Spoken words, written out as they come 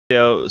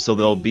so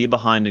they'll be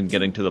behind in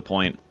getting to the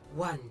point.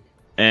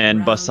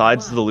 And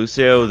besides the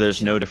Lucio,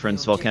 there's no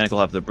difference. Volcanic will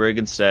have the Brig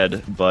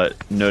instead, but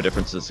no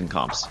differences in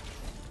comps.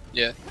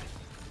 Yeah.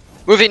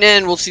 Moving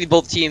in, we'll see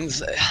both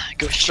teams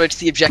go straight to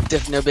the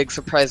objective. No big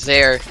surprise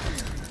there.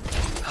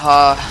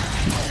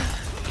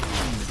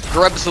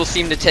 Grubs will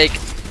seem to take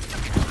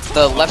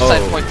the left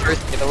side point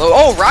first.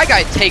 Oh,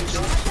 Ryguy takes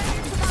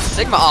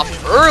Sigma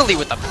off early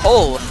with the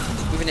pull,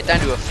 moving it down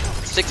to a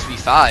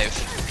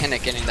 6v5.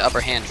 Panic getting the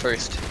upper hand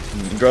first.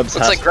 Grubs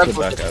looks like Grubs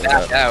will just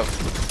back out.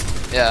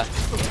 Yeah.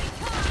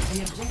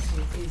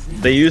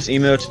 They use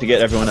emotes to get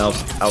everyone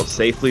else out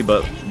safely,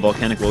 but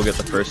Volcanic will get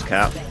the first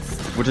cap,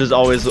 which is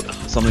always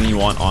something you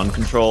want on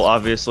control,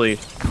 obviously.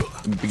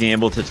 Being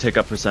able to tick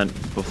up percent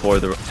before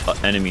the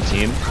enemy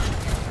team.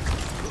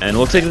 And it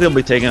looks like they'll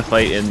be taking a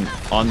fight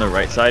on the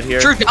right side here.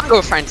 True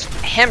Dongo finds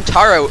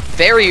Hamtaro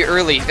very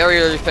early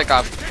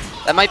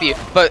pickoff. That might be,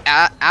 but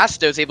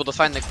Asto's able to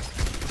find the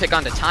pick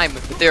onto time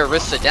with their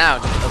Arista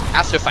down.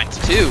 Asto finds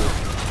two.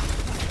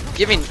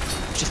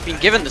 Just being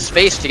given the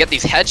space to get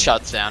these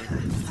headshots down.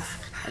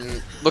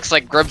 And looks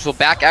like Grubs will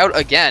back out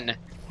again.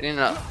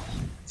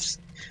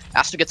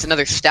 Asto gets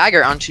another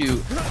stagger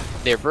onto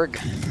their Brig.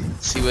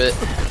 Let's see what,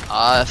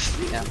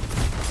 yeah.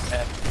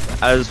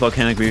 As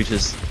Volcanic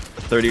reaches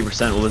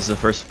 30%, well, this is the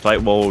first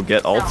fight where we'll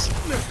get ults.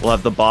 We'll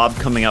have the Bob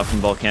coming out from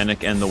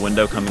Volcanic and the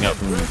window coming out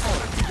from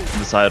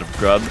the side of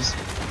Grubs.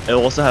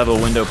 It'll also have a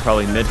window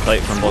probably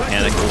mid-fight from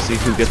Volcanic. We'll see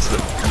who gets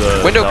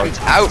the window comes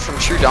out from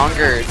True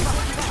Donger.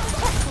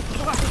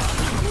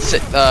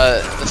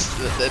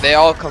 They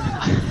all come.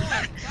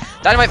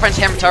 Dynamite finds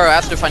Hamtaro,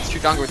 Asto finds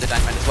True Donger with the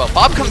Dynamite as well.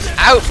 Bob comes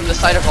out from the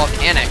side of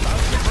Volcanic.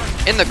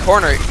 In the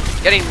corner,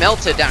 getting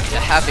melted down to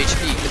half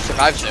HP. It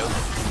survives though.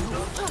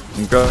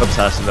 And Grubs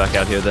has to back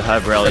out here. They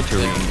have rally to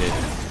re-engage.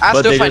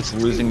 But they're just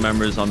losing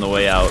members on the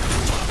way out.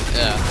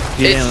 Yeah.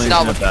 He's in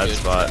a bad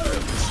spot.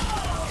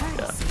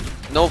 Yeah.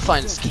 Null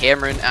finds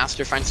Cameron,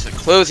 Aster finds the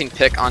closing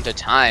pick onto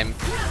time.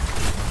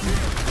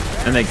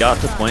 And they got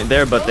to point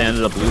there, but they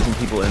ended up losing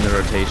people in the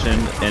rotation,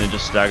 and it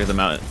just staggered them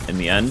out in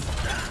the end.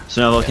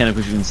 So now Volcanic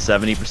pushing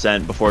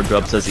 70% before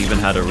Grubs has even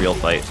had a real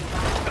fight.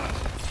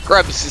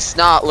 Grubs is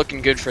not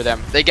looking good for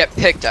them. They get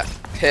picked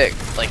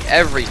like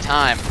every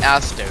time.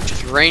 Asto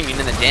just raining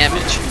in the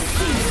damage.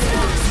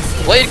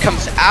 Blade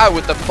comes out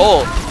with the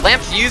pull.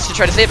 Lamp's used to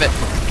try to save it.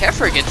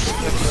 Kefir gets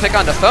a pick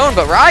on the phone,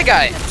 but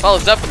Ryguy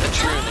follows up with the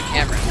True and the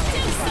camera.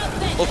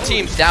 Both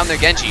teams down their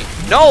Genji.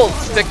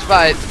 Null's picked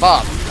by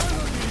Bob.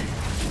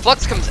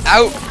 Flux comes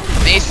out.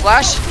 Maze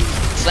Flash.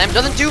 Slam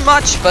doesn't do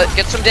much, but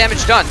gets some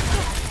damage done.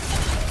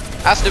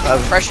 Asto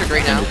being pressured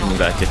right now.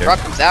 Rock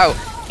comes out.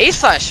 Ace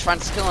Slash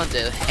finds skill onto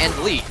and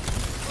Lee.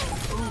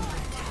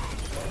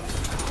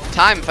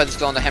 Time finds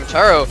skill onto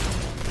Hamtaro.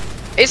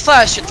 Ace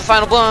Slash hits the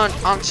final blow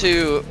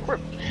onto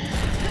Grip.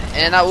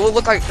 And that will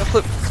look like a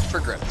flip for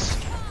Grubs.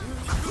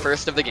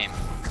 First of the game.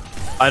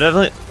 I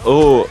definitely.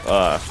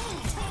 I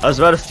was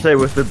about to say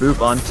with the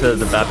boop onto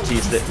the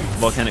Baptiste that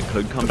Volcanic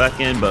could come back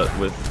in, but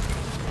with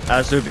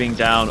Asto being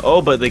down.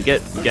 Oh, but they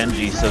get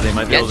Genji, so they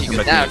might be able to come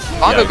back down. in.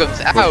 Bongo goes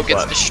out,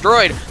 gets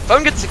destroyed.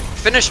 Phone gets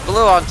finished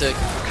below onto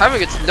Kaiba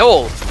gets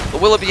Null,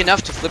 but will it be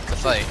enough to flip the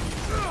fight?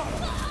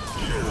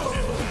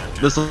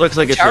 This looks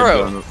like it's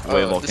going the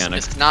way of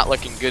Volcanic. This is not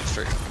looking good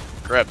for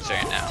Grubs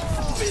right now.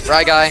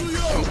 Ryguy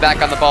comes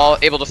back on the ball,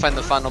 able to find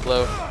the final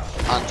blow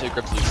onto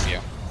Grubs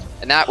Lucio.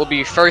 And that will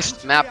be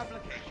first map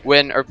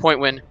win, or point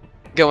win,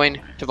 going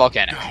to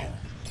Volcanic.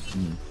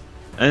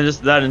 And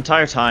just that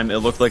entire time, it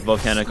looked like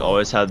Volcanic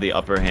always had the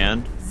upper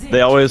hand.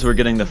 They always were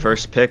getting the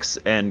first picks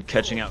and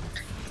catching up.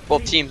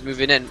 Both teams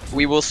moving in.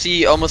 We will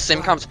see almost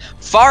same comps.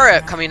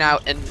 Farah coming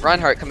out and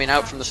Reinhardt coming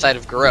out from the side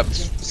of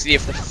Grubs. See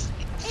if the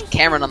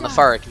Cameron on the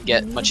Farah can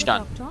get much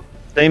done.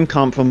 Same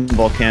comp from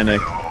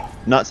Volcanic,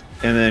 and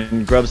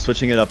then Grubs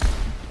switching it up,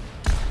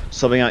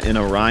 subbing out in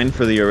a Rhine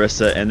for the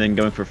Orisa, and then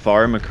going for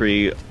Farah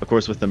McCree, of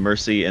course with the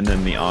Mercy, and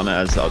then the Ana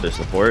as the other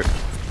support.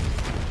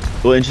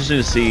 Well, interesting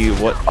to see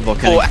what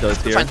Volcanic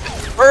does here.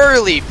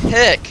 Early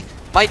pick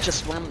might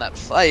just win that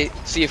fight.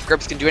 See if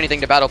Grubs can do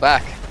anything to battle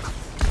back.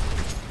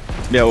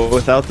 Yeah, well,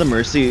 without the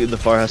Mercy, the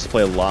Farah has to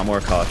play a lot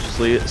more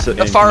cautiously, so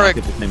the Farah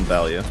get the same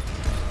value.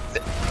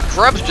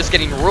 Grubs just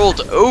getting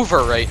rolled over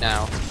right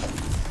now.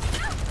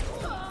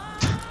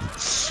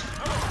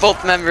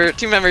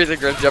 Two members of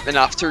Grubs jumping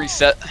off to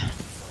reset.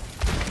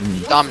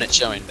 Dominant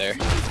showing there.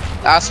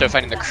 Asto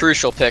finding the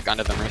crucial pick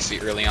onto the Mercy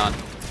early on,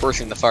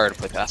 forcing the Farah to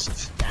play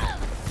passive.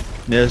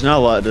 Yeah, there's not a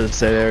lot to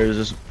say there. It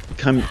just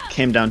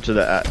came down to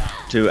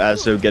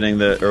Asto getting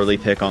the early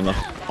pick on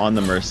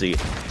the Mercy,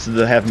 so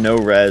they have no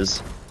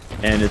res,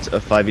 and it's a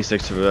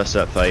 5v6 for the rest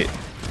of that fight.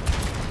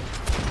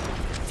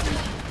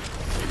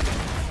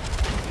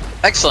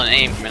 Excellent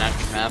aim from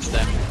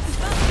Asto.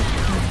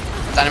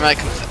 Dynamite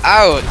comes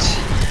out.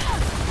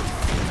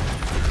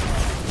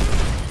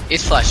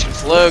 Ace Flash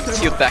comes low, gets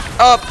healed back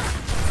up.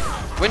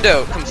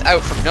 Window comes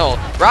out from Null.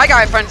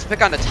 Ryguy finds the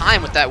pick on the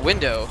time with that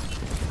window.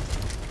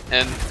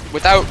 And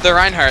without the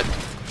Reinhardt,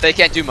 they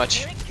can't do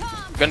much.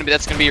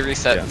 That's gonna be a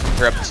reset for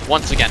Grubs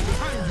once again.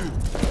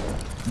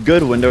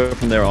 good window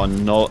from there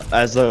on. Null,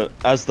 as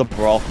the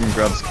brawl from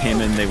Grubs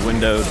came in, they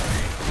windowed,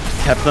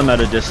 kept them at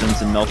a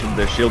distance and melted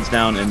their shields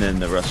down, and then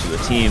the rest of the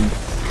team.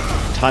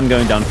 Time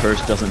going down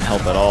first doesn't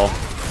help at all,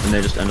 and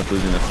they just end up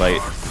losing the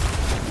fight.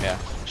 Yeah.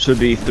 Should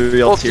be 3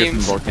 ults here from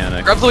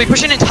Volcanic. Grubs will be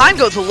pushing in, time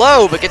goes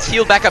low, but gets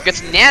healed back up,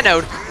 gets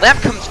nanoed. Lamp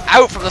comes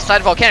out from the side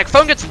of Volcanic.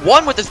 Phone gets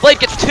 1 with his blade,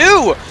 gets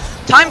 2!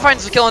 Time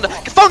finds the kill onto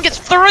Phone gets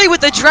 3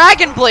 with the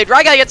Dragon Blade!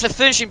 Ryguy gets a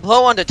finishing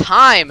blow onto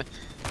Time.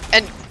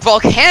 And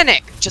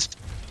Volcanic just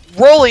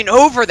rolling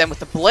over them with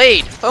the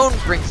blade. Phone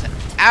brings it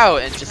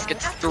out and just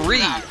gets 3.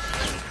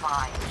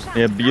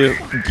 Yeah,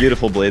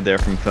 beautiful blade there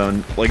from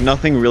Phone. Like,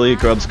 nothing really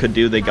Grubs could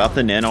do. They got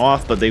the nano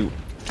off, but they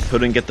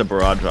couldn't get the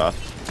barrage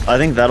off. I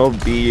think that'll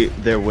be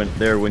their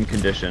win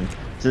condition.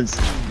 Since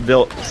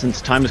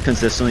Time is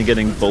consistently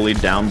getting bullied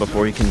down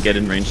before he can get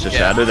in range to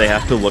Shatter, they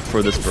have to look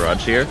for this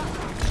barrage here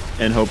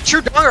and hope.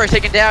 True Donger are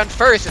taken down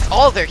first. It's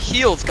all their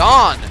heals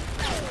gone.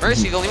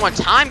 Mercy, the only one.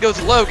 Time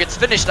goes low, gets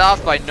finished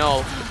off by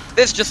Null.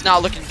 This is just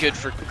not looking good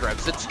for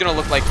Grubs. It's gonna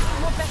look like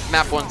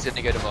map 1's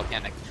gonna go to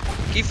Volcanic.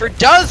 Kiefer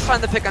does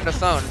find the pick on the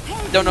Phone.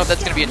 Don't know if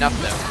that's gonna be enough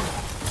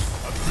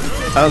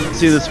though. I don't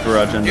see this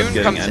barrage end up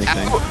getting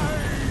anything.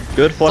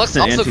 Good Flux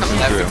and anti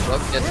through.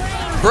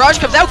 Barrage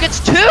comes out,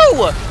 gets 2!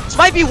 This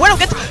might be Widow,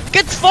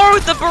 gets 4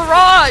 with the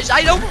barrage!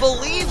 I don't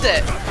believe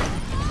it!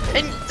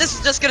 And this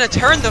is just gonna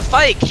turn the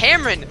fight.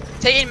 Cameron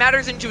taking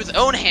matters into his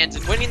own hands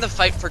and winning the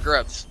fight for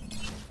Grubs.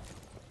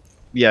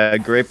 Yeah,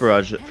 great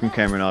barrage from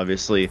Cameron,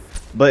 obviously.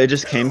 But it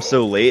just came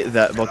so late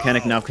that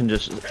Volcanic now can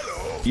just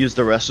use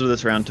the rest of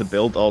this round to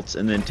build ults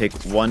and then take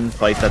one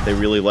fight that they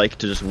really like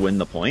to just win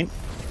the point.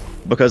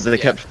 Because they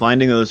kept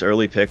finding those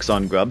early picks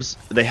on Grubs.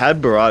 They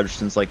had barrage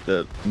since like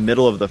the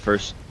middle of the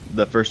first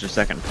or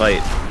second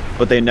fight,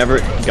 but they never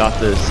got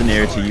the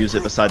scenario to use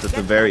it besides at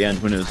the very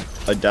end when it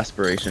was a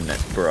desperation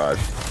barrage.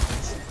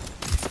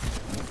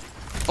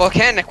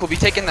 Volcanic will be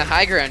taking the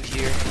high ground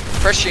here,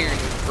 pressuring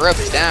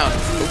Grubs down,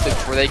 hopefully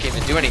before they can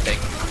even do anything.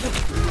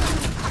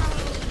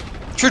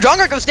 True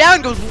Donger goes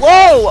down, goes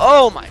low!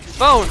 Oh my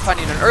Phone,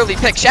 finding an early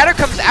pick. Shatter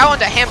comes out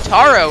onto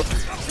Hamtaro.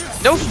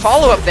 No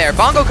follow-up there.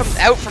 Bongo comes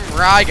out from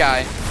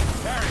Ryguy.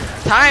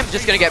 Time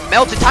just gonna get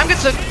melted. Time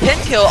gets a pin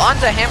kill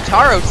onto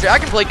Hamtaro.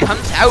 Dragon Blade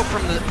comes out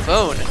from the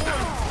Phone.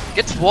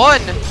 Gets 1.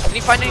 Can he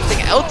find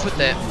anything else with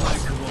it?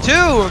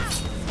 2.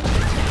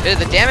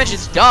 The damage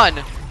is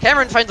done.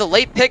 Cameron finds a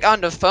late pick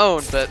onto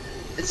Phone, but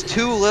it's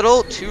too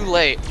little, too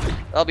late.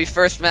 That'll be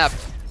first map.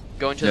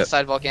 Going to the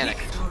side Volcanic.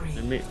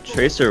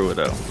 Tracer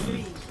Widow.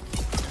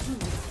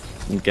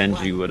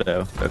 Genji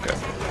Widow. Okay.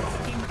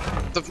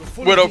 The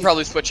Widow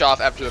probably switch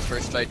off after the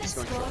first fight, just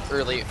going for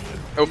early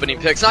opening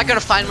picks. Not gonna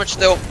find much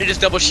though. It is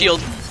double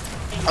shield.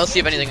 I'll see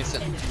if anything is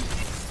in.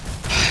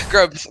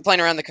 Grubs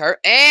playing around the cart,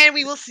 and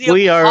we will see.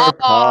 We are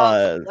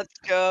paused. Let's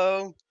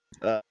go.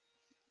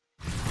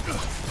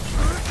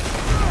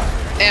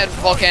 And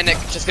Volcanic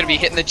just gonna be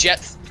hitting the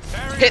jets,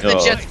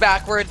 the jets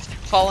backwards,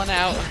 falling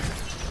out.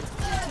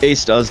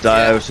 Ace does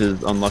die, which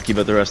is unlucky,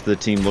 but the rest of the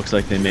team looks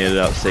like they made it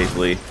out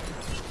safely.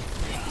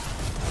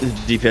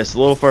 DPS a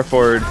little far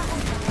forward,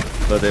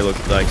 but they look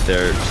like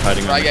they're just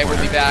hiding around the corner. Ryguy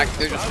will be back.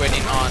 They're just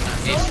waiting on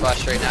Ace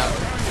Flash right now.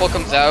 Pull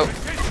comes out.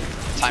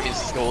 Timing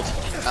is gold.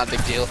 Not a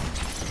big deal.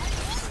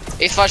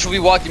 Ace Flash will be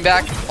walking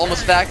back,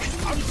 almost back,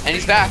 and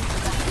he's back.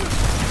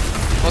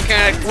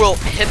 Volcanic will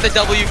hit the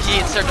W key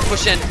and start to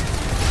push in.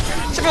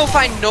 Someone will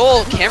find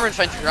Noel. Cameron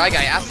finds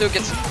Ryguy. Asto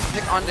gets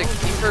picked onto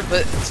Kiefer,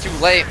 but it's too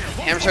late.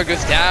 Hamster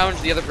goes down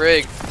to the other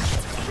brig.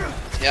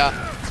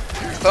 Yeah.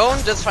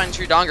 Phone does find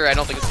True Donger. I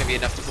don't think it's gonna be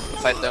enough to flip the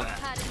fight though.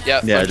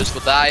 Yeah, just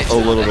will die. A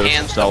little bit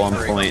of stall on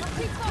point.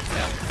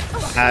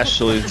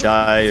 Ashley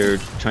die or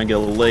try and get a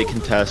late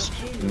contest.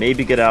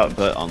 Maybe get out,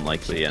 but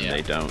unlikely, and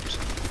they don't.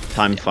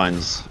 Time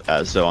finds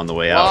Asto on the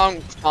way out.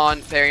 Long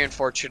on, very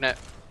unfortunate.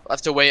 We'll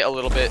have to wait a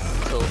little bit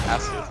until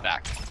Asto is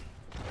back.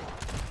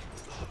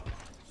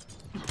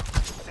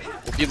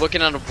 We'll be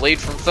looking on a blade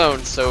from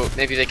Phone, so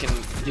maybe they can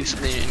do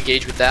something to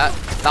engage with that.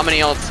 Not many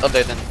else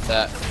other than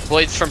that.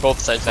 Blades from both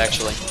sides,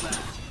 actually.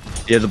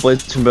 Yeah, the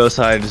blades from both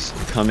sides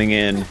coming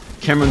in.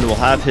 Cameron will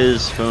have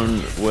his,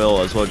 Phone will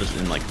as well, just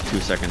in like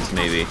 2 seconds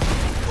maybe.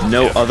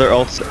 No other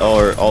ults,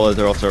 or all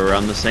other ults are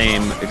around the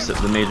same,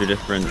 except the major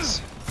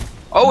difference.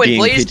 Oh, and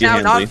Blade is now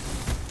not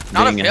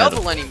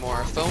available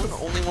anymore. Phone,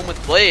 only one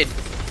with Blade.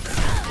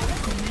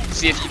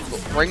 See if he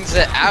brings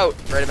it out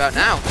right about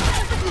now.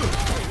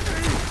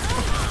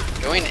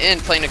 Going in,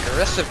 playing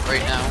aggressive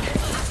right now.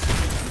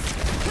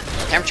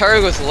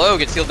 Hamtaro goes low,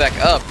 gets healed back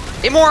up.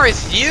 Amor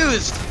is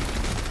used!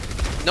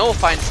 Noah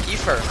finds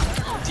Kiefer.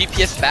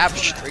 DPS Fab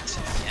strikes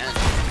again.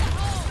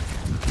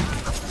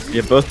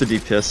 Yeah, both the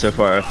DPS so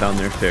far have found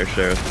their fair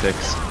share of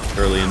picks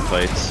early in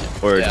fights,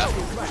 or just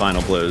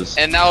final blows.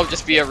 And that'll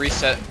just be a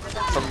reset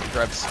from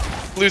Grubs.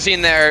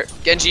 Losing their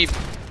Genji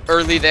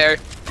early there,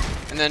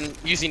 and then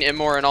using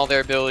Immor and all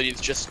their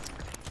abilities, just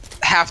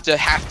have to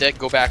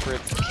go backward.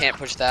 Can't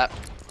push that.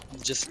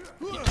 Just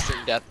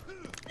certain death.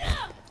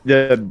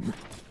 The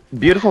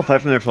beautiful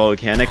fight from their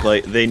Volcanic,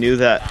 like they knew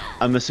that,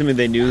 I'm assuming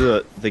they knew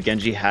that the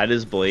Genji had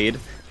his blade,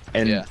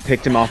 and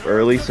picked him off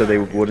early so they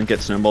wouldn't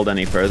get snowballed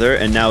any further,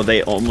 and now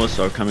they almost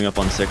are coming up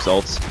on 6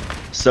 ults.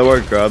 So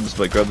are Grubs,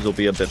 but Grubs will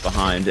be a bit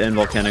behind, and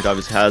Volcanic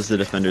obviously has the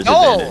defender's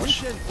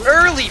advantage.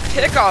 Early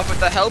pickoff with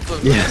the help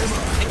of yeah.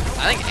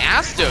 I think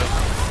Asto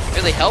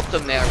really helped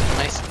him there with a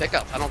nice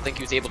pickup. I don't think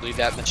he was able to do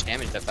that much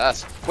damage that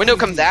fast. Window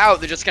comes out,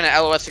 they're just gonna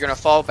LOS, they're gonna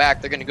fall back,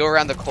 they're gonna go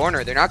around the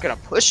corner, they're not gonna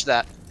push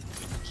that.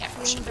 Can't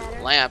push into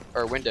the lamp,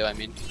 or window, I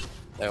mean.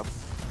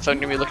 So I'm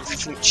gonna be looking for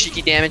some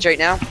cheeky damage right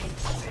now. I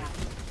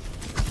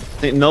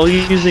think null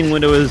using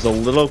window is a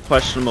little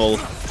questionable.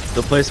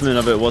 The placement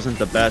of it wasn't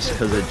the best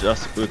because it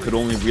could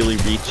only really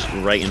reach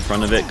right in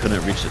front of it,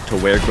 couldn't reach it to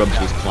where Grubs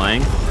was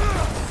playing.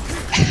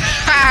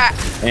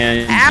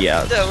 And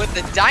yeah. With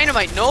the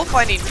dynamite, null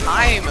finding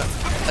time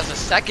as a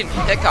second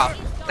pickup.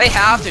 They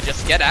have to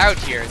just get out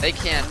here. They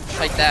can't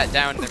fight that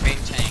down in their main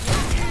tank.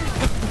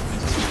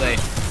 It's too late.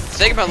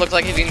 Sigma looks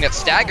like he's gonna get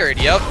staggered,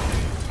 yep.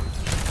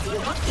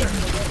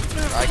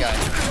 Right guy.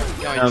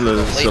 Going to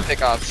the late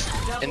pickups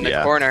in the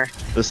corner.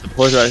 The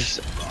support guys,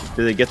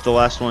 did they get the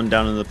last one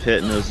down in the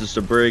pit, and it was just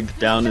a brig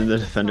down in the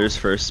defender's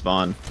first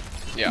spawn.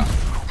 Yeah.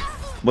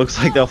 Looks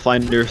like they'll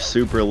find her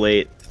super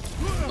late.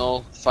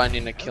 Null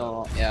finding a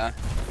kill, yeah.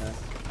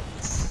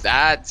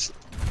 That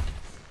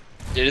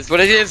it is what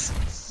it is.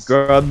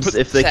 Grubs,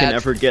 if they can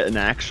ever get an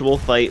actual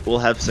fight, will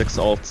have 6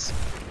 ults.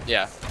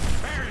 Yeah.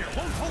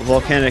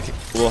 Volcanic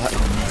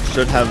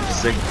should have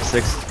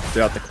six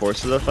throughout the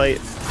course of the fight.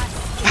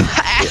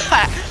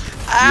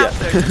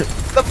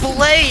 The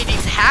blade,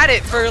 he's had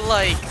it for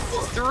like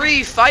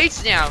 3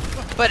 fights now,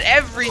 but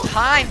every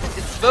time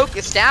it's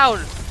focused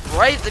down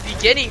right at the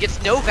beginning,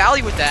 gets no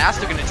value with that.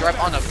 Asto gonna drive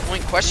on a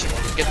point question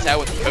when he gets out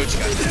with the coach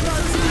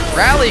guy.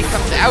 Rally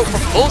comes out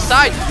from both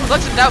sides.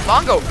 Flux is out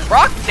Bongo.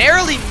 Rock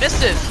narrowly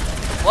misses.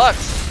 Flux.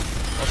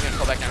 Also gonna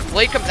call back down.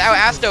 Blade comes out.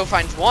 Asto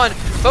finds 1.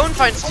 Phone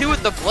finds 2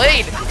 with the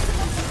blade.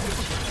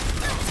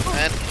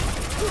 And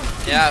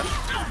yeah,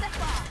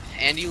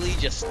 Andy Lee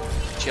just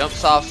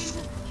jumps off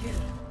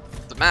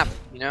the map,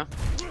 you know?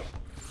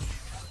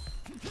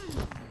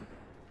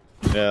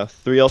 Yeah,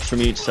 3 ults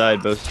from each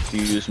side, both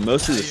use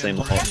mostly the same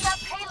ult.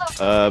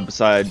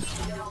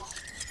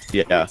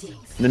 Yeah.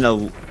 And then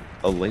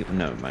a late,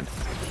 no, never mind.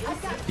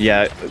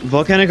 Yeah,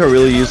 Volcanic are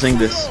really using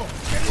this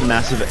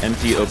massive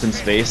empty open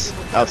space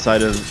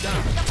outside of,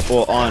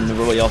 well, on the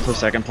Royalto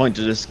second point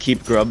to just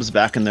keep Grubs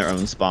back in their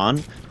own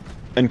spawn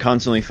and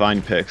constantly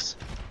find picks.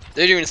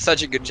 They're doing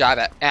such a good job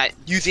at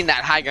using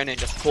that high ground and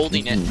just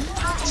holding it,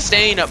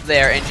 staying up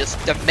there and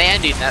just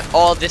demanding that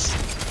all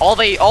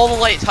the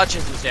light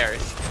touches is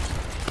theirs.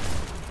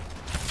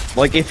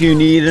 Like, if you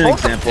need an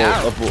example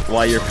of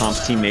why your comp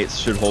teammates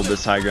should hold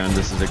this high ground,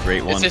 this is a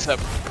great one. This is a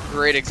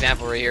great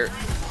example right here.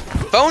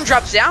 Phone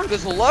drops down,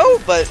 goes low,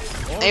 but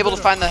able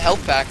to find the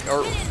health back,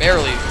 or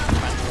barely find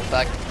the health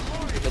back.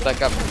 Go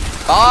back up.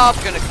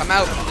 Bob's gonna come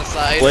out from the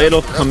side. Blade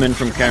will come in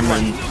from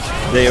Cameron.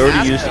 They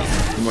already used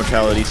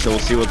Immortality, so we'll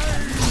see what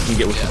he can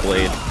get with the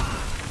Blade.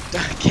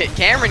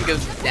 Cameron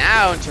goes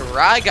down to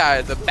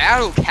Rygar. The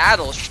battle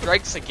cattle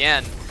strikes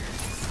again.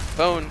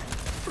 Phone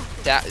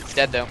it's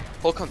dead though.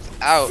 Pull comes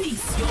out.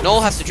 Null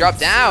has to drop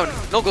down.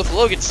 Null goes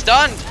low, gets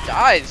stunned,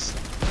 dies.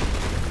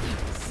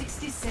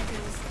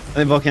 I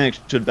think Volcanic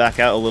should back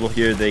out a little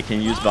here. They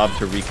can use Bob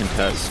to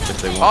recontest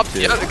if they want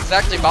to. Yeah,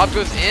 exactly. Bob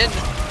goes in.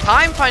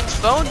 Time finds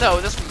Phone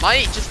though. This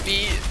might just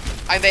be.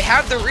 They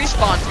have the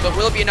respawns, but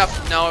will it be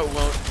enough? No, it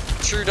won't.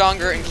 True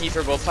Donger and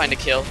Kiefer both find a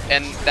kill,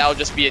 and that'll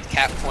just be a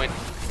cap point.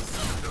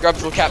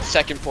 Grubs will cap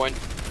second point.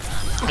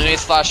 And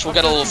Ace Flash will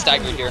get a little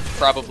staggered here,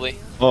 probably.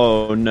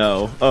 Oh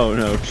no,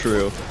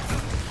 true.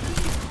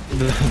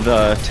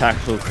 The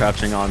tactical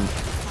crouching on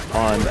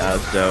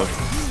Asdo.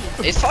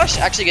 Ace Flash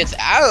actually gets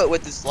out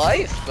with his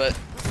life, but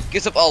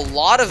gives up a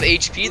lot of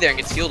HP there and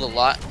gets healed a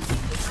lot.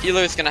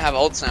 Healer's gonna have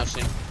ults now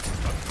soon.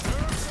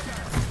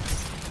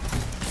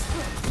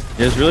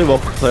 It was really well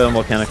played on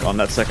Volcanic on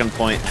that second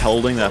point,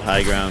 holding that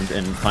high ground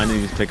and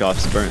finding these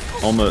pickoffs. Burnt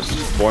almost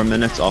 4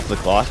 minutes off the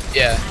clock.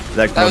 Yeah,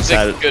 that was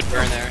a good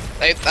burn there.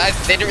 They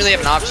didn't really have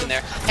an option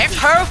there.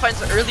 Hamtaro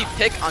finds an early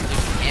pick onto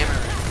Cameron.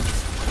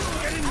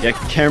 Yeah,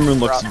 Cameron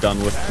looks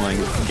done with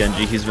playing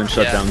Genji. He's been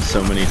shut down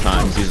so many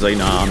times. He's like,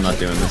 nah, I'm not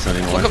doing this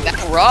anymore. Look at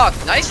that rock.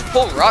 Nice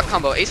pull rock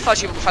combo. Ace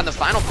Flash able to find the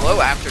final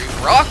blow after he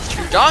rocked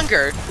True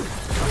Donger.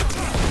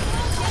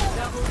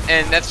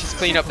 And that's just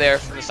clean up there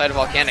from the side of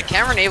Volcanic.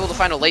 Cameron able to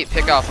find a late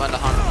pickoff onto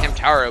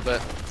Hamtaro,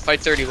 but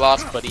fight's already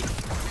lost, buddy.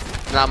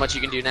 Not much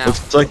you can do now.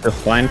 Looks like they'll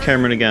find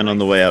Cameron again on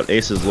the way out.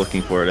 Ace is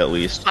looking for it at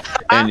least.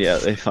 And yeah,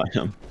 they find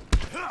him.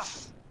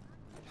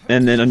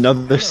 And then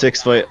another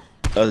 6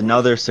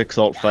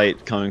 ult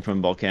fight coming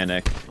from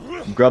Volcanic.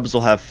 Grubs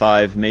will have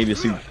 5, maybe a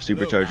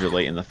supercharger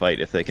late in the fight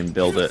if they can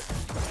build it.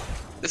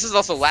 This is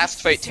also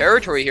last fight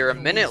territory here. A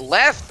minute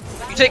left.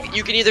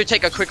 You can either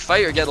take a quick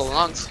fight or get a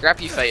long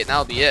scrappy fight, and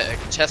that'll be it. A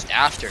contest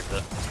after.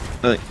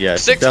 But yeah,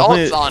 6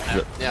 ults on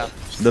him. Yeah.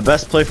 The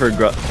best play for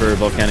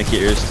Volcanic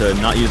here is to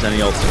not use any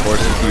ults to force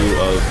a few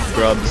of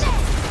Grubs.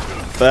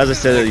 But as I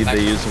said,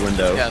 they use the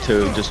window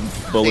to just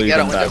bully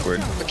them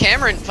backward. But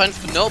Cameron finds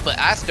the null, but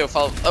Asto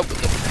follows up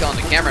with the kill on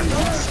the Cameron.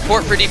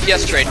 Support for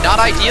DPS trade. Not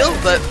ideal,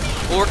 but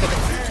we'll work with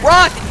it.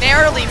 Rock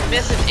narrowly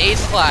misses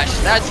Ace Flash.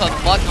 That's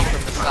unlucky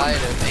from the side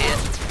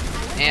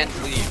of and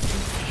Lee.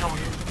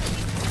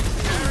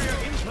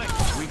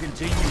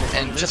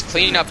 And just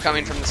cleaning up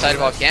coming from the side of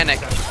Volcanic.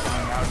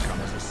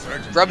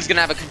 Grub's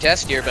gonna have a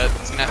contest here, but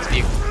it's gonna have to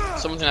be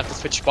someone's gonna have to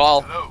switch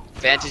ball.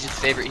 Vantage's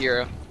favorite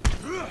hero.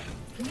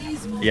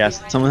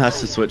 Yes, someone has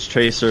to switch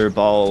Tracer,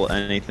 Ball,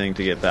 anything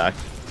to get back.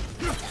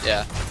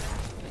 Yeah.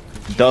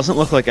 Doesn't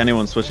look like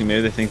anyone's switching.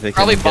 Maybe they think they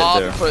Probably can Bob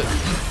get there.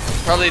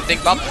 Probably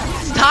think Bob.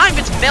 It's time!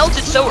 It's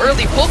melted so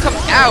early. Pull comes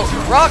out.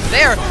 Rock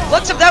there.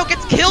 Flux comes out.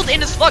 Gets killed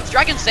in his Flux.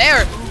 Dragon's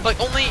there, but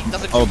only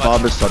doesn't do much.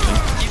 Bob is touching.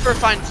 Kiefer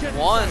finds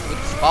one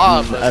with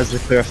Bob. As they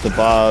clear off the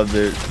Bob,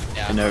 they're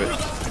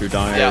through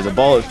down there. The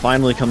ball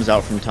finally comes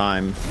out from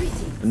time,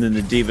 and then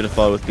the D.Va to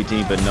follow with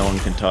BT, but no one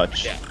can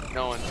touch. Yeah,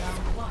 no one.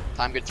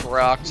 Time gets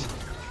rocked.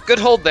 Good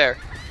hold there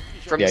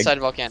from the side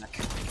of Volcanic.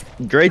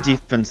 Great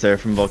defense there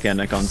from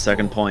Volcanic on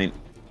second point.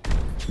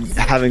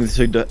 Having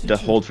to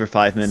hold for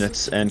 5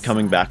 minutes and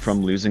coming back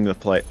from losing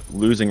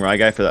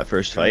Ryguy for that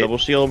first fight. Double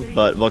shield,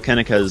 but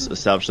Volcanic has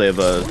established they have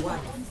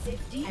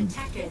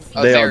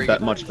they are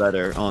much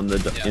better on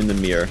the in the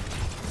mirror.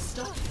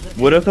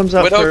 Widow comes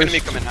out Widow first.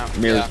 Gonna be coming out.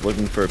 Mirror's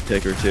looking for a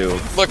pick or two.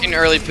 Looking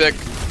early pick,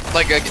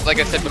 like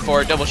I said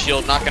before, double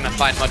shield not gonna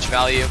find much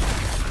value.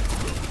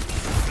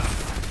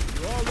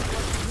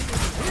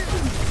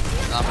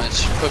 Not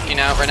much cooking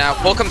out right now.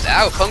 Pull comes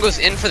out. Phone goes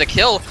in for the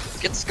kill.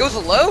 Goes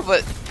low,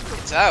 but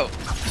it's out.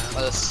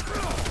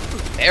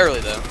 Barely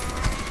though.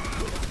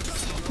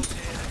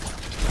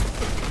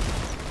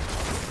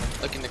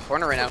 Look in the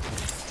corner right now.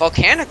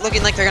 Volcanic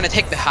looking like they're gonna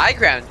take the high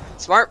ground.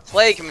 Smart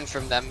play coming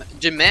from them,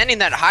 demanding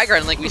that high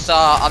ground like we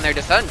saw on their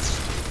defense.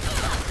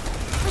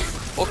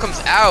 Pull comes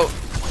out.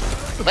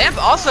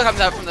 Lamp also comes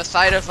out from the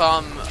side of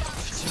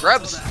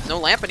Grubs. No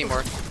lamp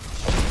anymore.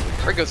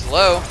 Bird goes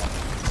low.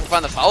 We'll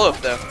find the follow-up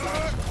though.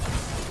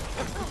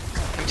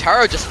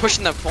 Taro just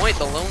pushing the point,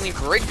 the lonely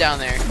break down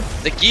there.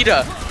 The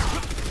Gita.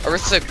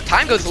 Arista,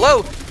 time goes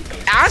low.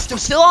 Asto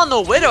still on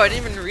the Widow, I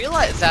didn't even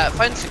realize that.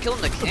 Finds the kill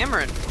in the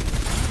Cameron.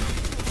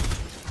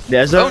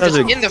 Yeah, just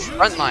in the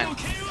front line.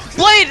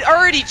 Blade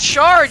already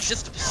charged,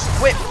 just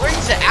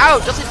brings it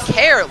out, doesn't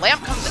care.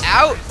 Lamp comes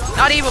out,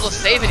 not able to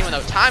save anyone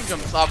though. Time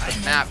jumps off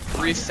the map,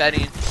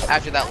 resetting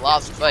after that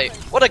lost fight.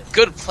 What a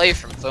good play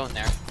from Phone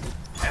there.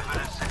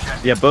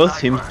 Yeah, both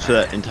teams to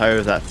that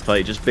entire that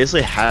fight just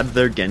basically had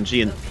their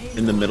Genji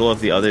in the middle of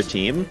the other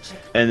team,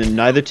 and then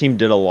neither team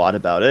did a lot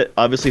about it.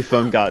 Obviously,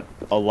 Foam got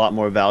a lot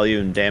more value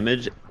and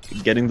damage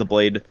getting the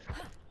blade,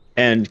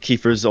 and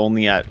Kiefer's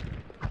only at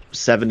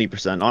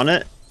 70% on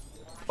it.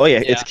 Oh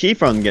yeah, it's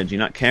Kiefer on Genji,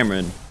 not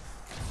Cameron.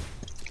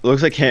 It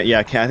looks like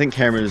I think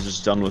Cameron is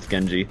just done with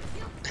Genji.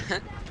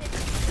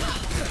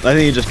 I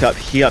think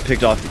he got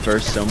picked off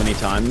first so many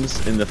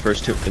times in the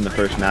first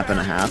map and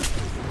a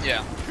half.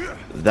 Yeah.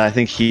 That I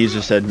think he's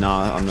just said,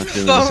 nah, I'm not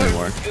doing this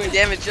anymore. Doing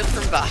damage just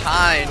from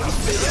behind.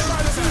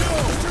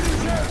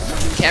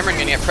 Cameron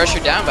gonna get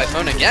pressured down by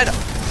Phone again.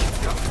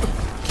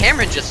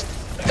 Cameron just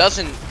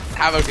doesn't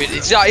have a good.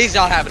 He's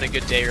not having a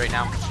good day right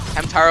now.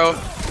 Hamtaro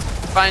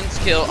finds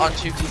kill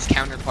onto his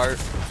counterpart.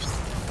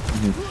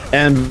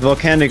 And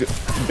Volcanic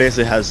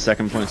basically has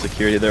second point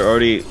security. They're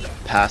already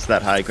past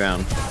that high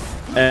ground,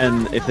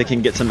 and if they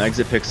can get some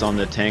exit picks on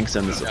the tanks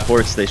and the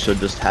supports, they should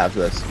just have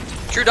this.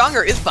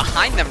 Trudonger is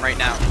behind them right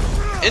now.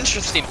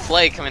 Interesting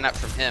play coming up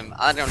from him.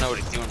 I don't know what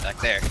he's doing back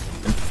there.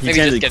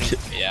 Maybe just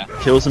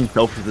getting, kills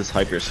himself with his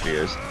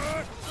hyperspheres.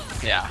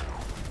 Yeah.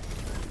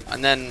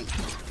 And then,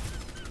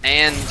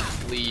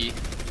 Lee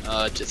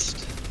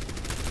just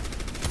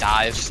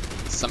dives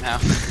somehow,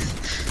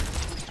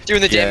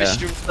 doing the damage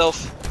to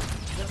himself.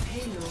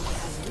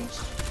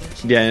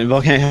 Yeah, and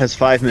Volcanic has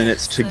 5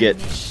 minutes to get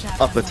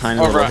up a tiny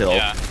little hill.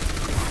 Yeah.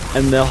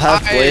 And they'll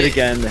have Blade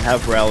again, they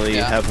have Rally,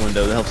 have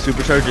Window, they'll have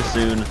Supercharger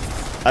soon.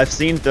 I've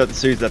seen throughout the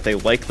series that they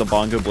like the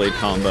Bongo Blade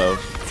combo.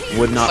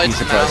 Would not be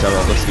surprised at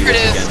all to see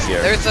this again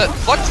here. There's a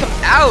Flux come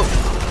out.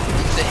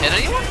 Does it hit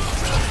anyone?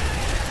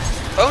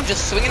 Phone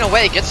just swinging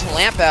away, gets the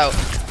lamp out.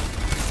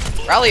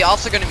 Rally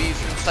also going to be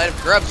from the side of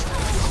Grubs.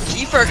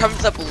 Kiefer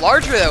comes up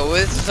larger though.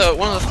 It's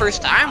one of the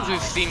first times we've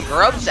seen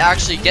Grubs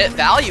actually get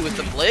value with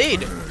the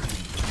Blade.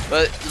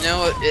 But, you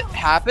know, it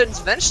happens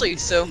eventually,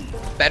 so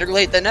better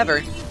late than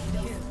never.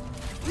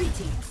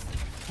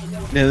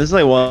 Yeah, this is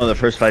like one of the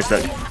first fights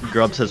that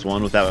Grubs has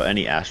won without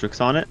any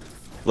asterisks on it.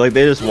 Like,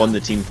 they just won the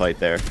team fight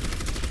there.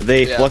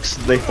 They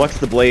fluxed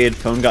the Blade,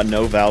 Phone got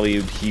no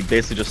value, he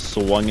basically just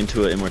swung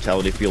into an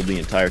immortality field the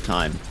entire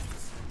time.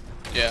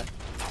 Yeah.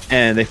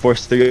 And they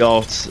forced 3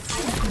 ults.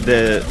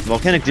 The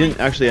Volcanic didn't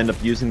actually end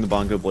up using the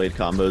Bongo Blade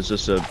combo, it's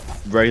just a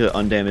regular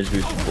undamaged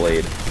boosted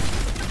Blade.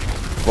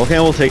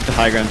 Volcanic will take the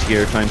high ground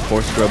here, try and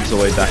force Grubs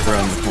away back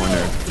around the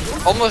corner.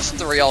 Almost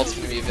 3 ults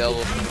going to be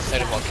available from the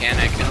side of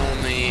Volcanic, and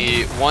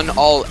only 1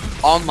 ult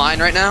online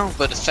right now,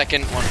 but a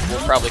second one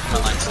will probably come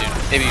online soon.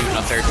 Maybe even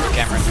a third for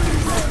Cameron.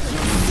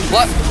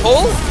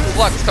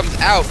 Flux comes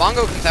out.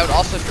 Bongo comes out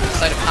also from the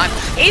side of Time.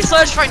 Ace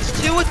Slash finds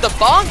 2 with the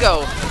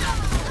Bongo!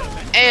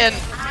 And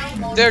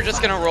They're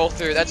just gonna roll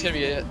through. That's gonna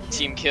be a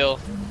team kill.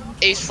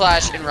 Ace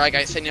Slash and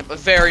Ryguy setting up a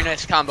very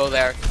nice combo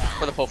there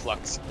for the pull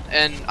Flux.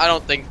 And I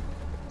don't think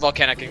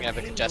Volcanic can have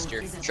a contest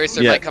here.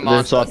 Tracer might come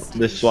on.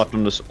 They swapped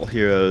them to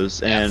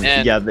heroes, and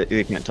yeah,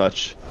 they can't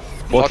touch.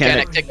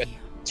 Volcanic take a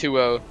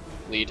 2-0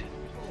 lead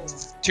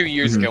 2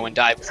 years ago when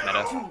Dive was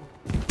meta.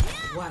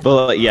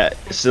 But yeah,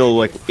 still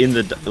like in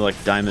the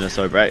Diamond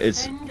Assault, right?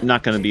 It's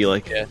not gonna be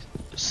like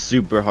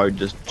super hard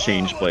to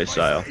change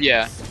playstyle.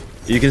 Yeah.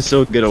 You can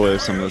still get away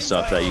with some of the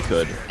stuff that you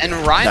could. And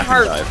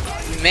Reinhardt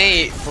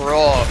may, for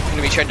all,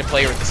 gonna be trying to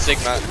play with the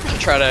Sigma to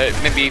try to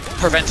maybe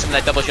prevent some of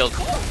that double shield.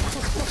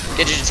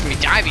 Gidget just gonna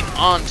be diving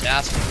on to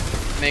Astro.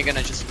 May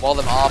gonna just wall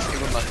them off, give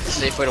them a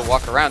safe way to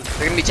walk around.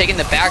 They're gonna be taking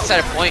the backside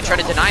of point, trying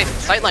to deny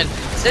from sightline.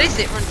 Steady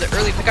State runs the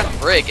early pick on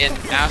Brig, and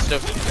Astro,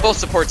 both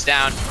supports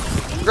down.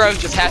 Grubs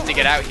just has to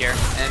get out here,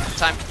 and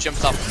time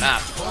jumps off the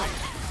map.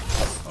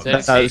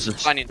 That was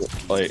just finding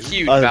like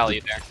huge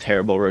value there.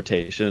 Terrible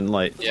rotation.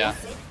 Like yeah.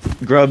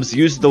 Grubs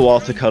used the wall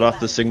to cut off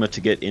the Sigma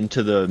to get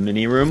into the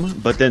mini room,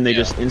 but then they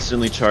just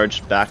instantly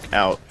charged back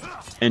out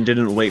and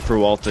didn't wait for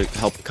wall to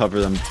help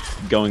cover them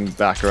going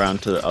back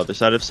around to the other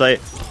side of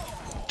site,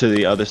 to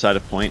the other side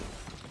of point.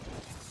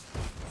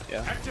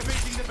 Yeah.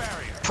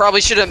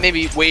 Probably should have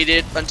maybe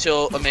waited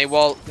until a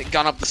Maywall had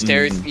gone up the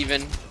stairs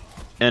even.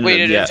 And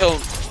waited until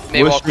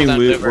Maywall cooled down.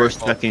 We were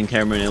stacking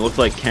Cameron. It looked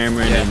like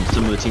Cameron and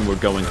some of the team were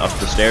going up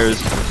the stairs,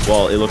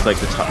 while it looked like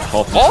the half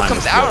the Wall time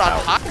comes out on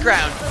high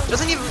ground.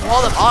 Doesn't even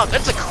wall them off.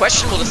 That's a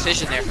questionable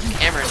decision there from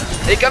Cameron.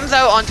 It comes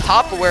out on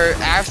top of where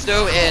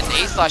Asto and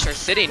A-Slash are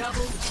sitting.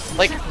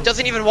 Like,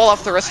 doesn't even wall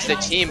off the rest of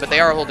the team, but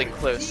they are holding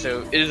close,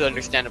 so it is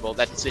understandable,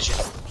 that decision.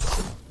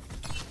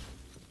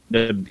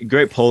 The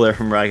great pull there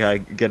from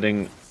Ryguy,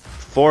 getting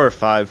 4 or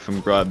 5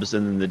 from Grubs,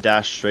 and then the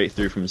dash straight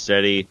through from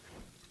Steady.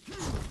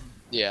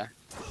 Yeah.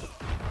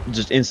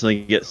 Just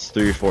instantly gets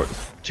 2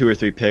 or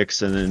 3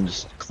 picks, and then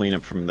just clean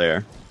up from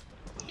there.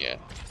 Yeah.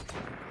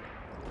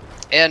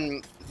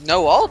 And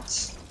no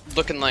ults,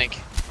 looking like,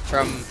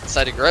 from the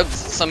side of Grubs.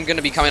 Some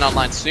gonna be coming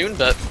online soon,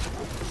 but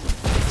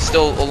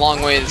still a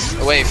long ways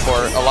away for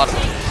a lot of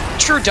them.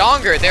 True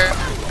Donger there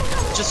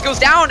just goes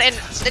down, and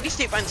Steady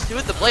State finds 2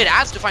 with the blade.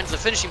 As finds the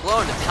finishing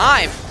blow into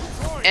time,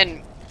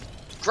 and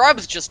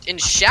Grubs just in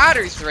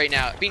shatters right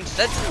now, being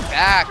sent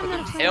back with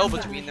their tail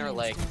between their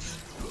legs.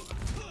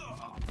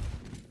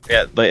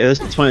 Yeah, but at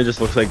this point it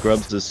just looks like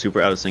Grubs is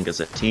super out of sync as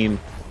a team.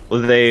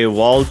 They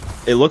walled.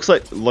 It looks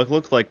like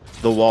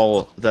the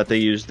wall that they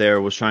used there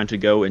was trying to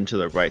go into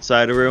the right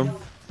side of the room,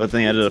 but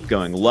they ended up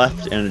going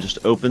left, and it just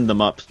opened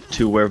them up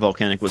to where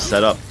Volcanic was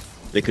set up.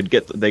 They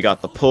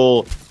got the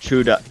pull.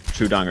 True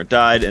Donger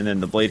died, and then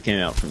the blade came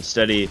out from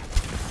Steady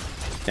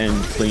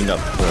and cleaned up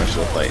the rest of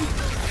the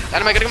fight.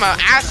 Dynamite gonna come out.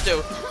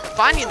 Asto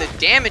finding the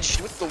damage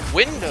with the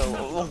window.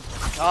 Oh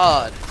my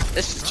god.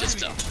 This is just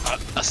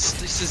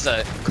this is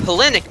a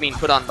clinic being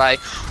put on by.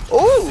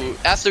 Oh,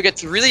 Asto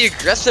gets really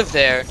aggressive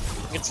there.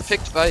 Gets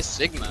picked by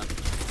Sigma.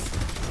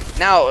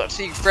 Now,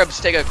 see Grubs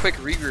take a quick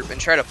regroup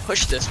and try to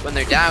push this when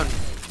they're down.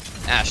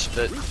 Ash,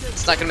 but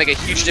it's not gonna make a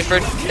huge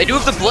difference. They do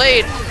have the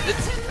blade.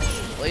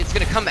 The blade's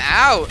gonna come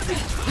out.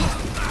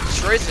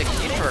 Destroys the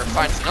Keeper.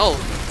 Finds Null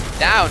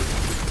down.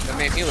 The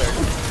main healer.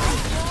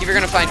 Keeper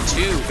gonna find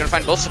 2. Gonna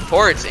find both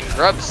supports, and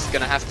Grubs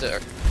gonna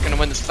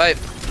win this fight.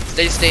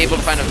 Stay able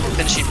to find a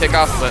finishing pick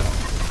off, but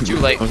too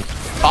late.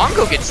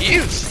 Bongo gets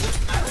used.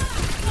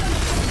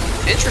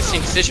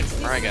 Interesting decision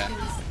from Ryguy.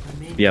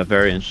 Yeah,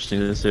 very interesting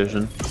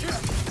decision.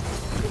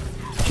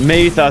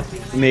 Maybe he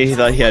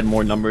thought he had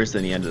more numbers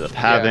than he ended up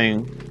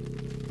having.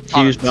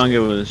 He used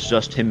Bongo, it was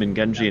just him and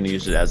Genji, and he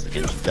used it as the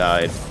Genji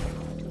died.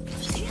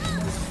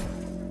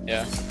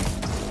 Yeah.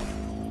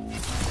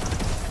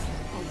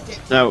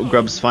 Now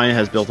Grubs finally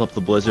has built up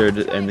the Blizzard,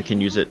 and they can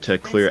use it to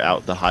clear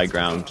out the high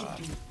ground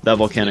that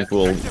Volcanic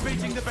will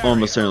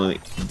almost certainly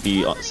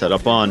be set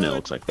up on. It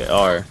looks like they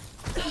are.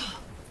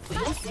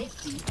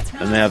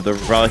 And they have the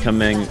rally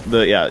coming.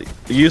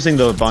 Using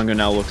the Bongo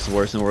now looks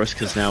worse and worse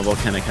because now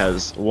Volcanic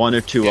has 1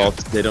 or 2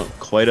 ults. They don't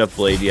quite have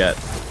Blade yet.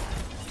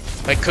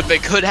 They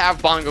could have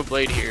Bongo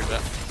Blade here,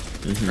 but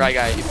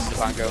Ryguy uses the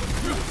Bongo.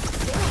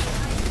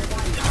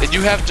 They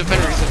do have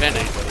defender's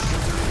advantage, but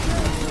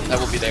that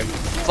will be there.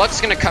 Flux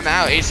is gonna come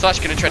out. A-Slash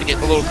gonna try to get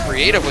a little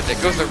creative with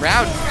it. Goes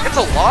around. Gets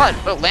a lot,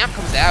 but Lamp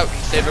comes out and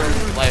saves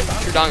everyone's life.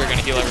 True Donger gonna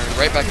heal everyone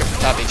right back up to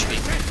top HP.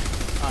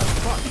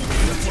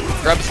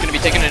 Grubs gonna be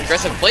taking an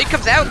aggressive. Blade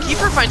comes out.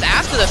 Keeper finds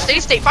Asta. The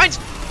State finds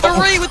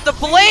 3 with the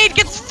blade.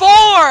 Gets 4.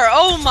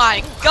 Oh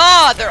my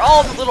god. They're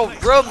all in the little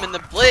room and the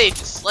blade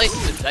just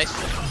slices the dice.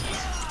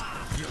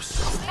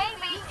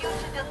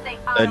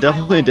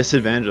 Definitely a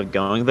disadvantage of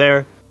going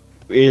there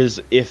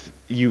is if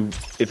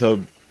a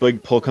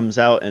big pull comes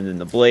out and then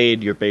the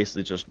blade, you're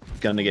basically just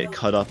gonna get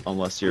cut up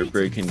unless your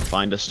Brig can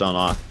find a stun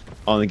off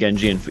on the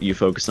Genji and you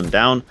focus them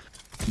down.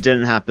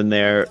 Didn't happen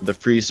there. A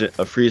freeze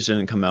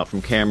didn't come out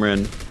from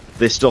Cameron.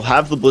 They still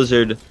have the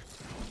Blizzard.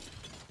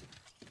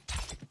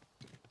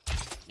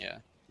 Yeah.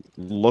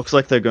 Looks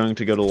like they're going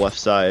to go to the left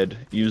side,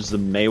 use the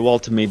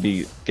Maywall to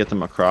maybe get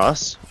them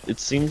across, it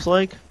seems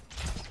like.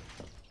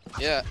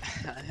 Yeah.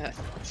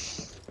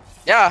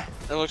 Yeah,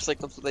 it looks like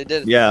that's what they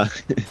did. Yeah.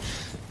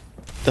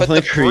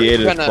 Definitely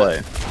creative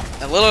play.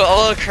 A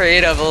little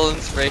creative, a little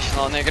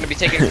inspirational, and they're gonna be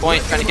taking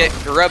point, trying to get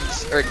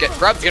Grubs,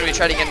 Grubs gonna be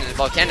trying to get into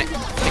Volcanic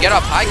to get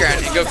off high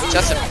ground and go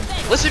contest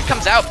him. Blizzard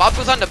comes out, Bob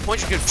goes on to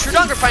point,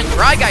 Trudonger finds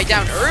Dry Guy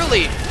down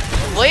early.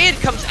 Blade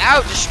comes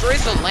out,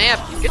 destroys the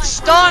lamp, gets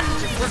stunned,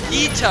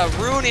 Brigitte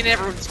ruining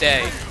everyone's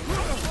day.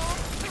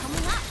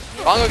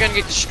 Bongo gonna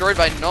get destroyed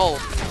by Null.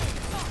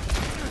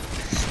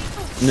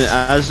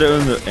 As they're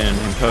in the end,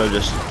 Himtaro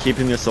just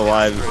keeping this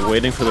alive,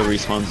 waiting for the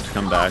respawns to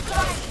come back.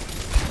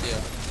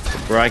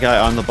 Right guy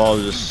on the ball,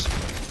 just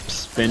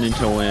spinning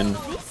to win.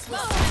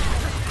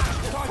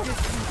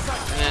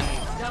 And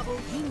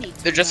then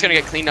they're just gonna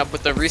get cleaned up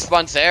with the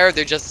respawns there.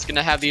 They're just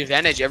gonna have the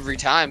advantage every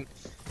time.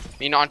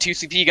 You know, on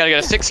 2CP you gotta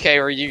get a 6K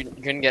or you're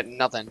gonna get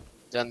nothing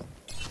done.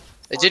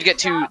 They did get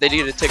they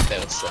did get a tick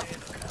though, so.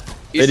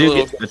 They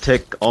did get a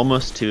tick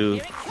almost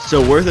 2.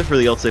 So worth it for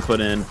the ults they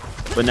put in.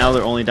 But now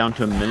they're only down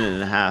to a minute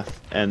and a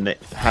half, and they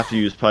have to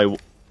use probably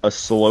a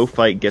slow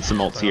fight, get some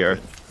ults here,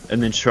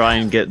 and then try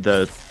and get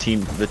the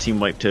team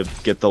wipe to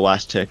get the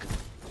last tick.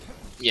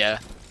 Yeah.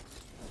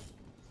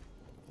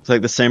 It's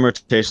like the same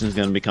rotation is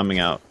going to be coming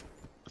out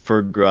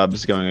for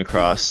Grubs going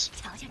across.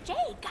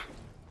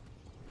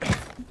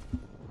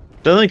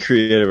 Definitely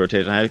creative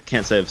rotation. I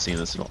can't say I've seen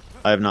this.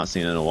 I have not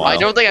seen it in a while. I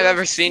don't think I've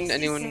ever seen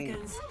anyone.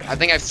 I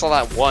think I saw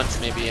that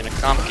once, maybe in a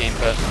comp game,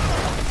 but.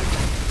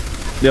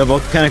 Yeah,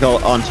 Volcanic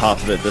on top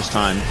of it this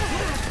time.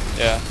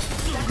 Yeah.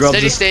 Grubs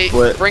Steady State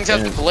brings out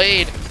and the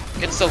blade,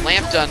 gets the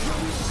lamp done.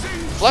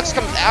 Flux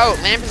comes out,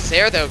 lamp is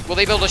there though. Will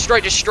they be able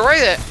to destroy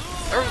it?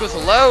 Everyone goes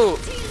low.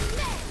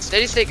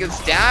 Steady State goes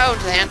down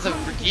to the hands of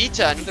Brigitte,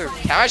 another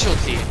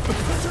casualty.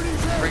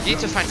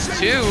 Brigitte finds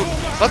 2.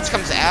 Flux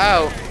comes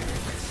out.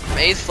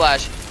 Maze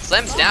Flash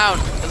slams down.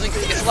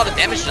 Gets a lot of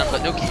damage done,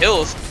 but no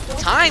kills.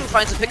 Time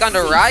finds a pick onto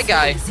Rai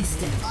Guy.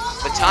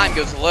 But Time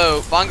goes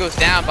low. Bongo's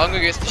down. Bongo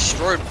gets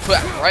destroyed, put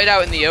right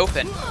out in the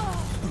open.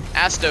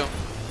 Asto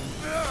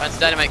finds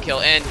Dynamite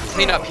kill and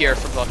clean up here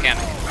for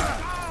Volcanic.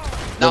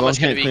 Not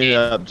much gonna be gained.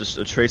 Up, just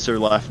a Tracer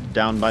left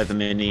down by the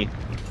mini.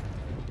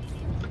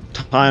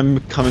 Time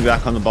coming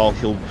back on the ball.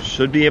 He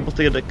should be able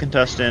to get a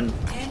contest in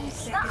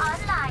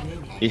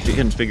if he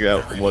can figure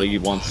out what he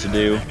wants to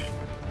do.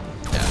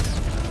 Yeah.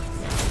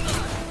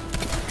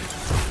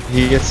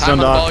 He gets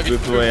stunned off,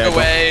 moved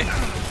away.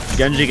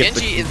 Genji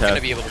is going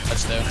to be able to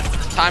touch though.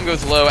 Time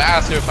goes low,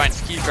 Asto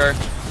finds Keeper.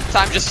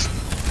 Time just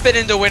spin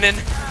into winning.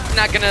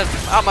 Not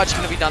much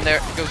gonna be done there.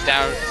 It goes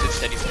down to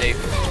Steady State.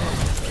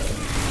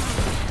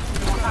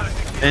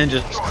 And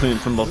just clean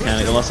from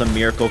Volcanic, unless a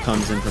miracle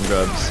comes in from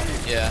Grubs.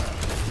 Yeah.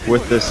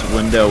 With this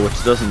window,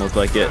 which doesn't look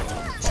like it.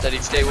 Steady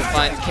State will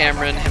find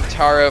Cameron,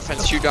 Himtaro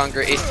finds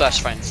Trudonger, Ace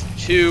Flash finds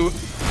 2.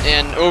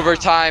 In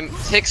overtime,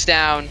 ticks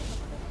down,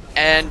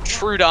 and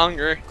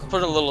Trudonger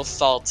put a little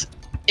salt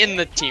in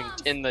the team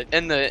in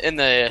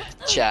the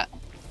chat.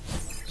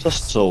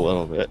 Just a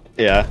little bit,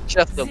 yeah.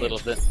 Just a little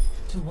bit.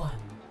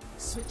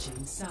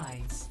 Switching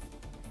sides.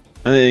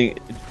 I think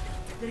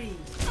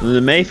the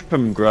May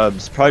from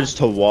Grubs probably just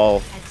to wall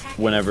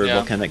whenever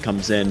Volcanic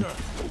comes in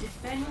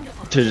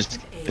to just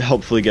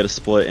hopefully get a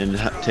split and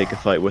take a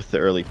fight with the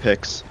early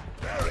picks.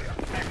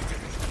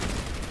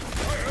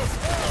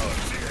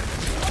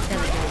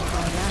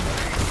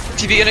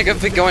 TV gonna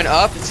be going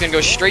up. It's gonna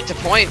go straight to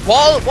point.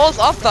 Wall's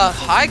off the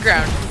high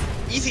ground.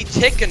 Easy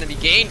tick gonna be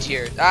gained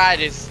here.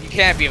 You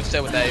can't be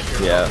upset with that if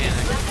you're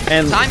Volcanic.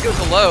 And Time goes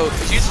low,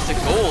 juices to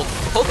gold.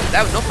 Pull comes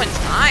out, no fun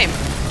time.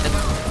 And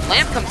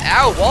Lamp comes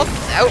out, Wall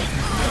comes out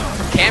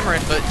from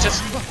Cameron, but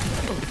just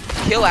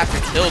kill after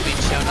kill being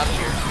shown up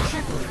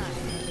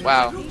here.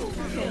 Wow.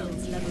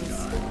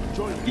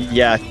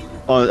 Yeah,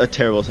 a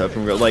terrible set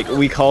from Grubs. Like,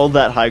 we called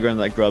that high ground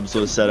that Grubs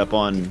was set up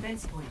on,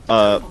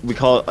 we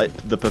call it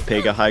the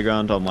Papega high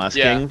ground on Last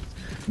King.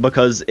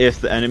 Because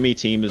if the enemy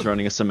team is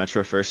running a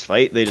Symmetra first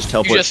fight, they just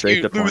teleport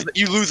straight to point.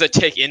 You lose a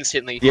tick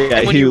instantly. Yeah,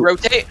 and when you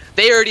rotate,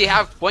 they already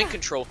have point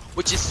control,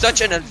 which is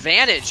such an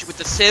advantage with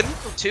the Sim,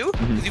 too.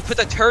 You put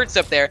the turrets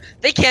up there,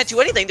 they can't do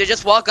anything, they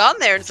just walk on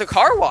there and it's a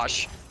car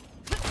wash.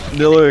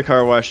 Literally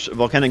car wash.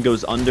 Volcanic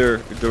goes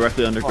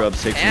directly under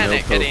Grubs, takes no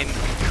poke. Getting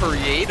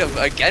creative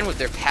again with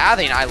their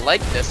pathing, I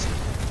like this.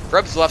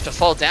 Grubs will have to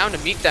fall down to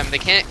meet them, they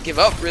can't give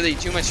up really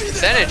too much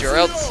percentage or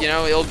else, you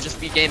know, it'll just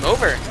be game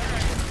over.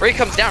 Ray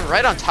comes down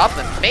right on top of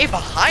them. May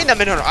behind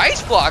them in an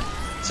ice block.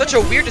 Such a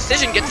weird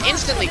decision. Gets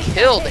instantly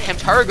killed.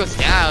 Hamtaro goes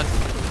down.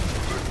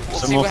 We'll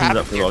see what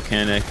happens up for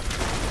Volcanic.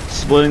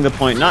 Splitting the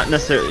point, not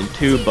necessarily in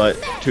 2,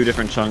 but 2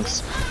 different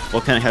chunks.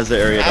 Volcanic has the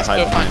area to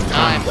hide behind.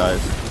 Time.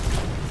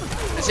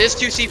 This is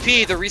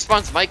 2CP. The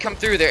respawns might come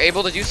through. They're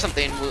able to do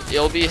something.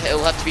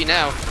 It'll have to be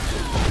now.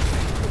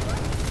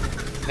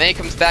 May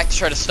comes back to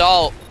try to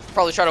stall.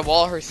 Probably try to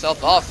wall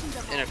herself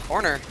off in a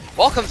corner.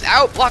 Wall comes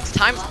out. Blocks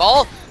Time's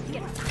ball.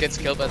 Gets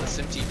killed by the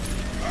sim team,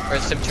 or the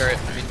sim turret,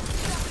 I mean.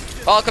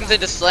 Ball comes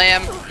into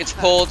slam, gets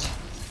pulled,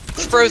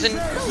 it's frozen.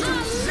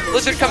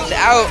 Blizzard comes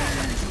out,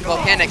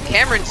 Volcanic.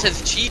 Cameron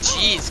says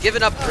GG's,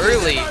 giving up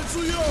early.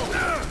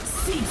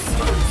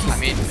 I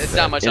mean, it's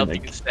not much else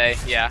you can say.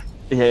 Yeah.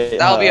 Yeah,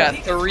 That'll be a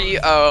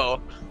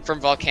 3-0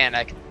 from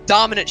Volcanic.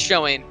 Dominant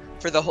showing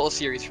for the whole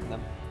series from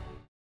them.